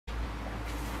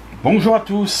Bonjour à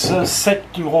tous,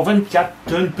 7,24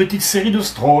 €, une petite série de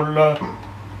strolls.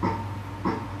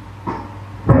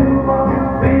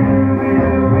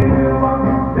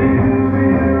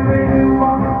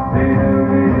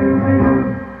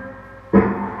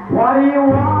 Why do you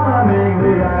wanna make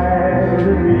me like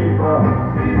the people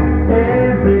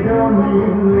if they don't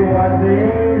mean what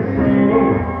they say?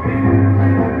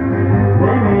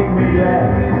 They make me glad,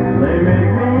 they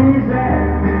make me sad,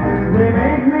 they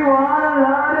make me want a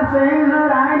lot of things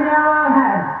that I never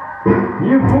had.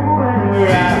 You fooling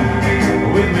around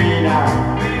with me now.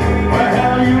 Where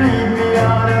hell you lead me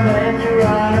on and then you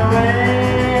run away.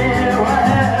 Well,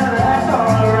 that's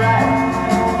alright,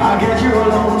 I'll get you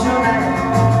alone tonight.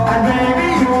 And baby,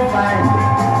 you'll find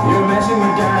you're messing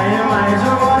with dynamite.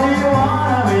 So what do you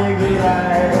wanna make me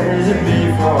eyes at me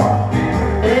for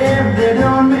if they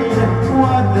don't mean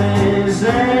what they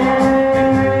say?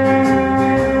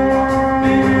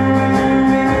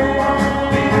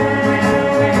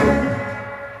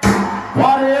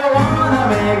 What do you wanna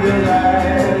make the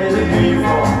eyes at me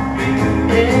for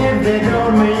if they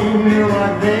don't mean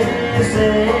what they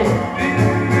say?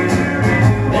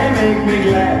 They make me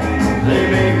glad, they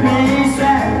make me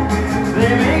sad,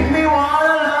 they make me want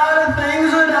a lot of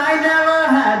things that I never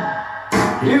had.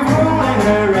 You're fooling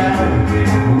around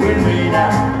with me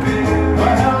now.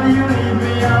 Where hell you lead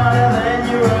me on and then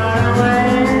you run away.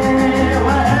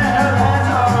 Well, that's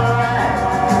alright,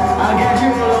 I'll get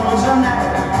you alone some night.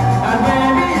 And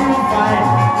baby, you'll find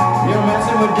you're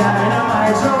messing with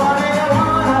dynamite. So what do you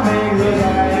wanna make those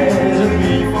eyes at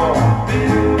me for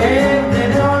if they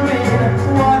don't mean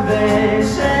what they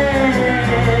say?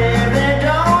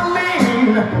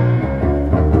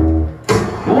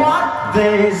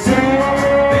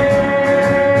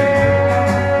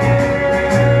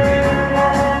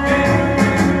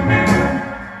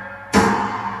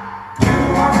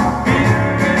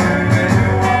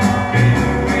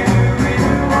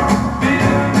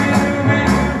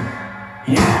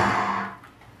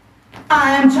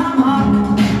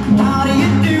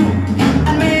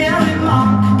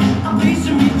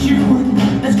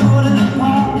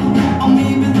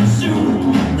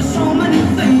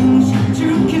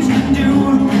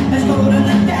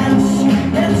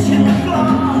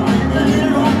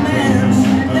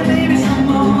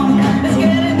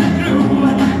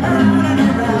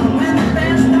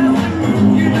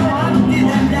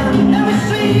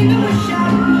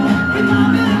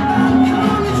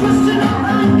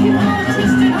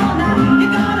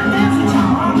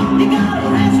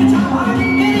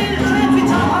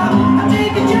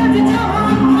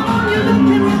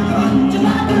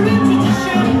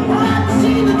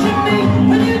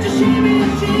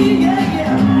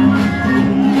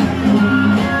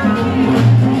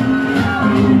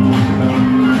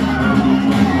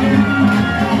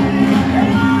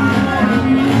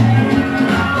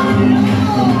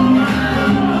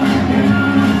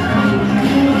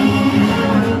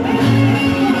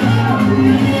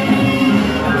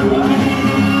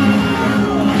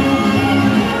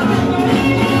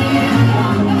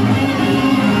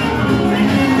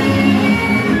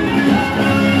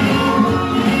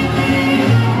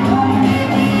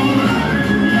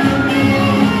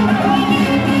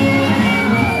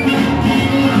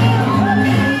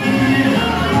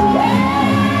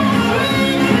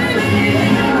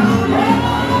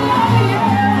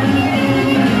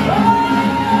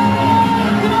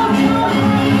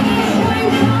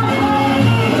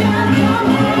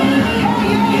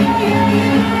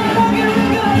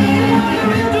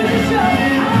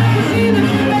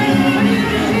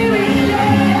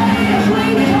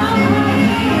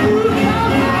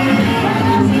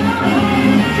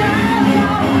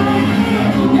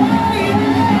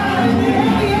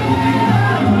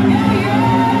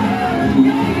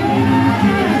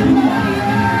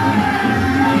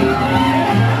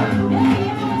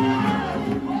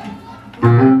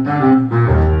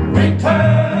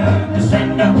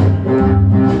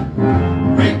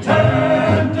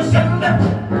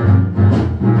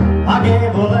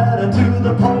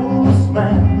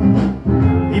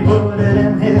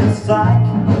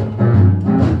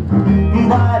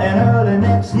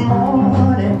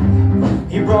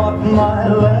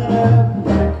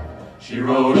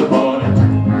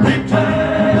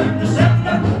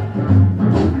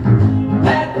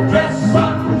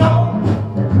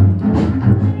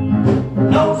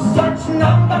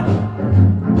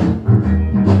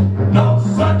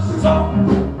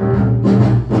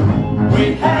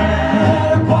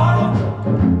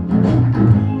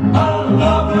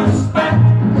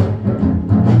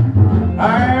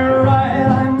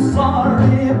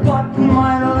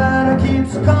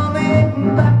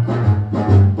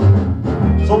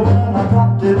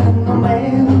 the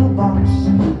mailbox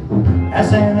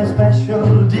as in a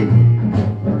special deed.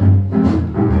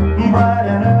 Bright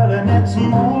and early next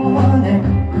morning,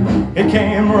 it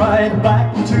came right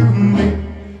back to me.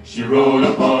 She wrote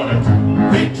upon it,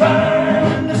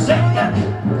 return to sender,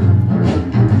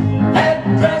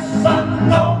 address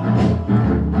unknown,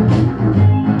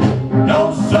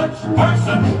 no such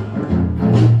person,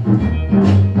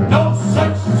 no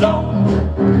such zone.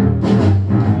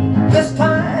 This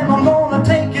time I'm gonna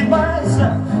take it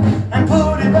myself and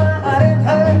put it right in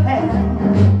her hand.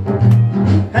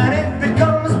 And if it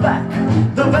comes back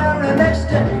the very next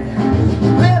day,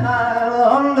 then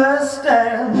I'll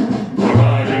understand. We're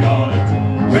writing on it,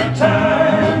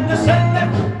 return to sender,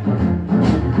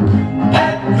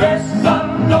 address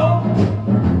unknown,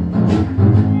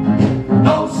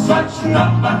 no such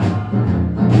number,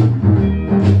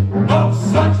 no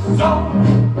such zone.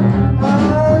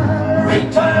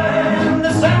 Return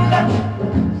to sender,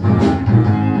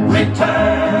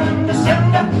 return to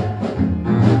sender,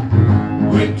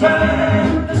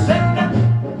 return to sender,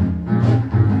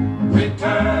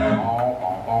 return.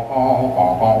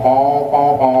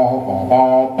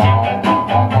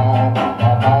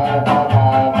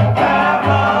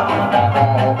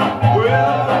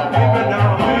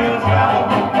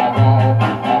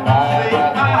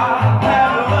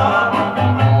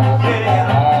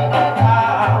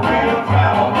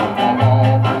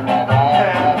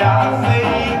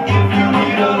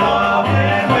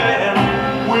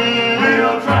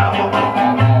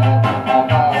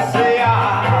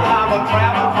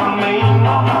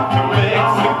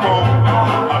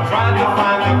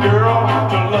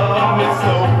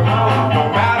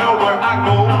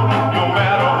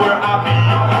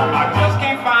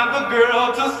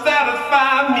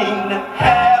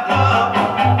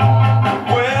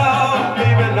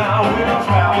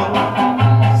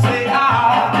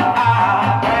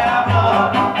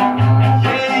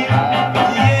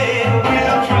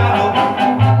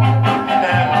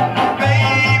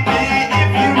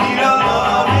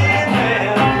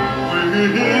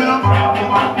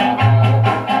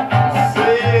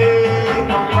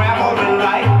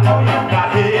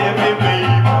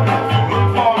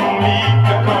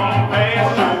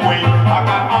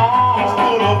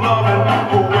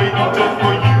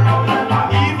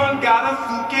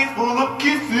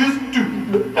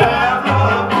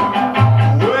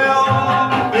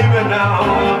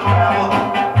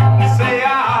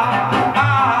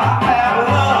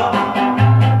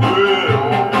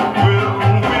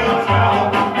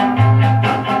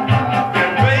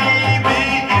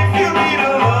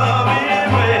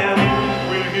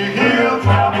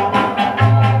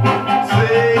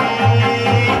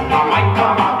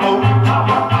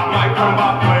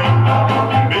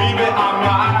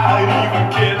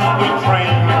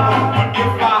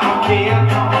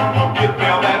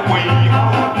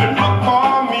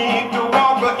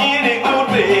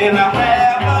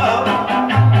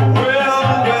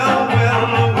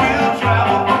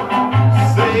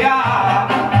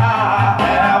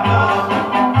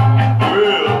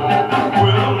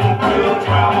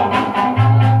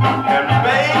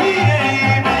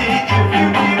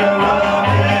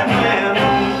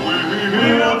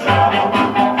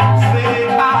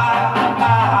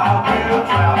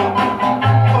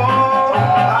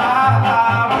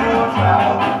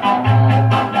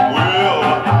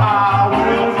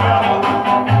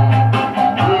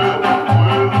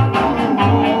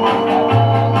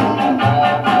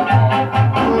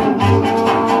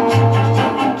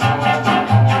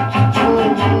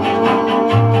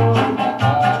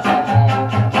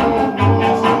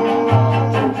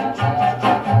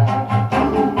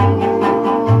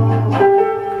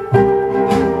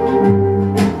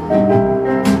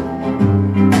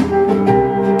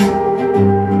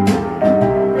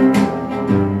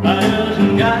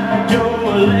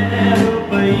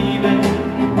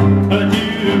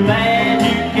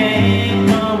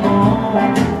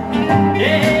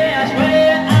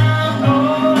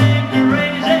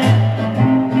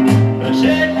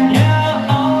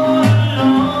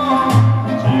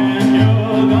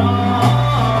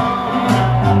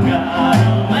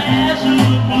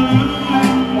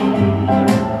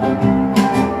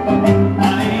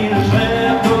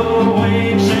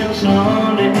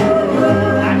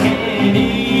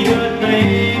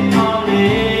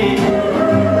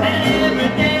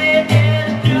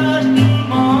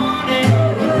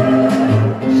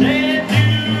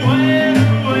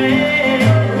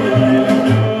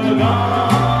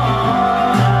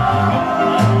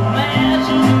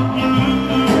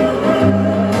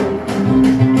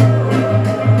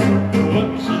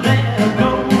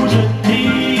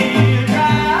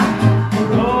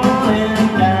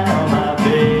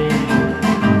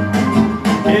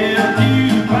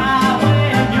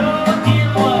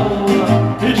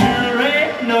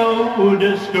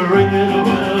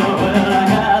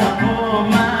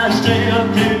 myself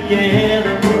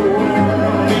together before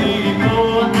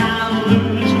I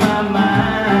lose my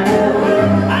mind.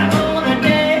 I'm gonna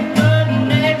take the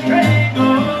next train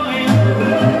going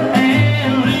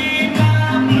and leave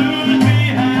my blues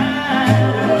behind.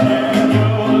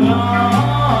 You're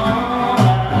gone,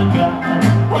 I got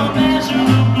a mess of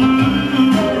the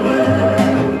blues.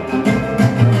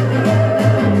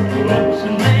 Oops,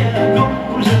 and there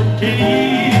goes a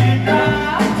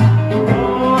teardrop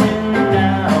rolling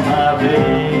down my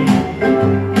face.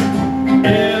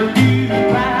 If you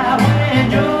cry when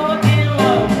you're in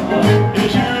love, it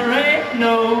sure ain't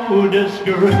no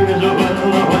disgrace. Well,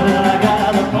 I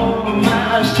gotta pull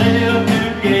myself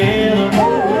together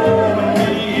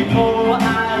before I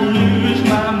lose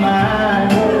my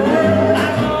mind.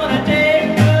 I'm gonna take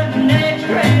the next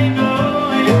train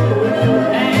going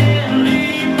and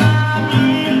leave my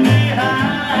blues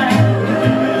behind.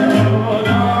 You're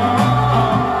gone,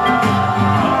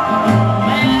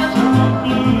 mess of the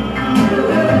blues.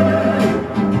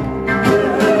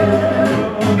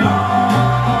 You're gone,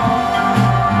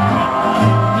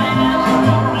 mess of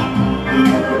the blues.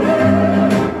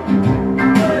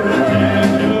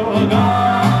 You're gone,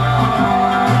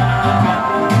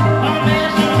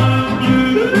 mess of the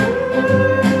blues.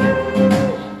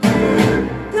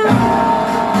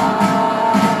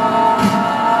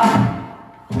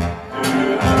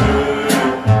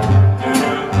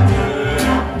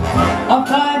 I'm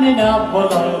finding out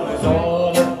what love is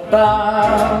all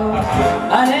about,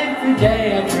 and every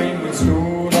day I dream with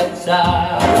school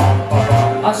outside.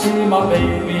 I see my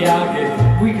baby, I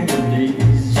get weak in the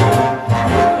knees.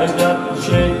 There's nothing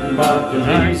shaking but the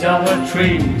leaves on the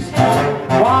trees.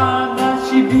 Why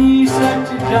must she be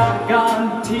such a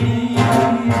doggone tease?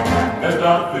 There's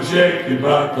nothing shaking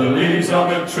but the leaves on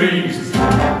the trees.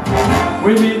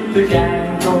 We meet the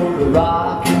gang, go to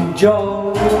Rockin'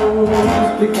 Joe's.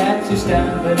 The cats are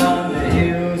stamping on the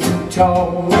heels and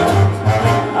toes.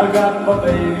 I got my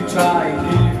baby trying to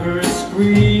give her a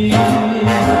squeeze.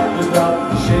 There's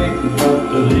nothing shaking but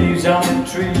the leaves on the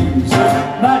trees.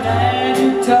 My daddy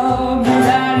told me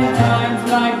that in times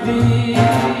like these,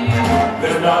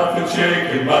 there's nothing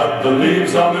shaking but the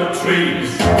leaves on the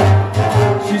trees.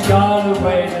 She's got a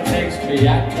way that makes me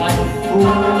act like a fool.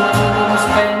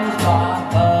 Spends my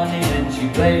money and she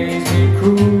plays me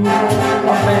cruel.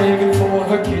 I'm begging for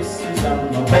her kisses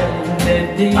on my bended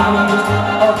knees.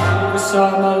 I'll give her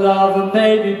some of love and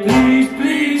baby, please,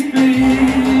 please,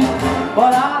 please.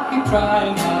 But I keep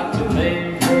trying not to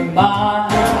make her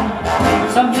mine.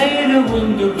 Someday the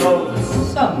wind will blow, the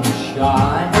sun will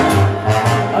shine,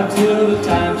 until the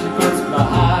time she puts my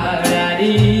heart at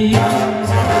ease.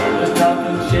 There's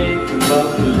nothing shaking but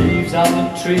the leaves on the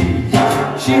trees.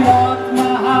 She locked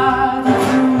my heart and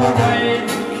threw away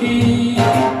the key.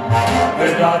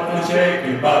 There's nothing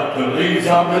shaking but the leaves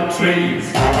on the trees.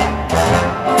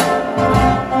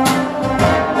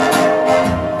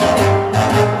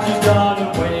 She's got a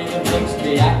way that makes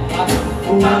me act like a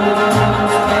fool.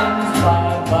 Spends my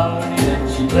money and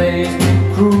she plays me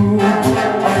cruel.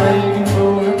 I'm begging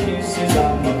for her kisses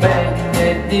on my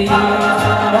bended knees.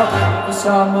 I'll give her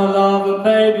some love and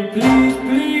baby, please,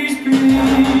 please,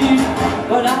 please.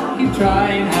 But I keep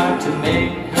trying hard to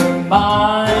make her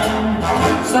mine.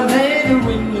 Someday the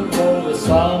wind will blow, the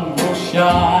sun will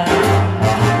shine,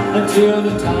 until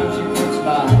the time she puts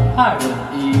my heart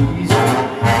at ease.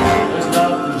 There's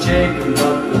nothing shaking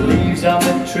but the leaves on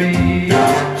the trees.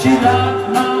 She locked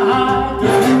my heart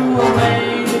and threw away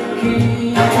the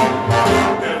key.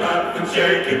 There's nothing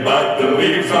shaking but the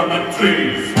leaves on the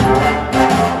trees.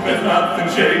 There's nothing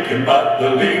shaking but the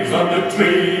leaves on the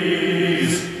trees.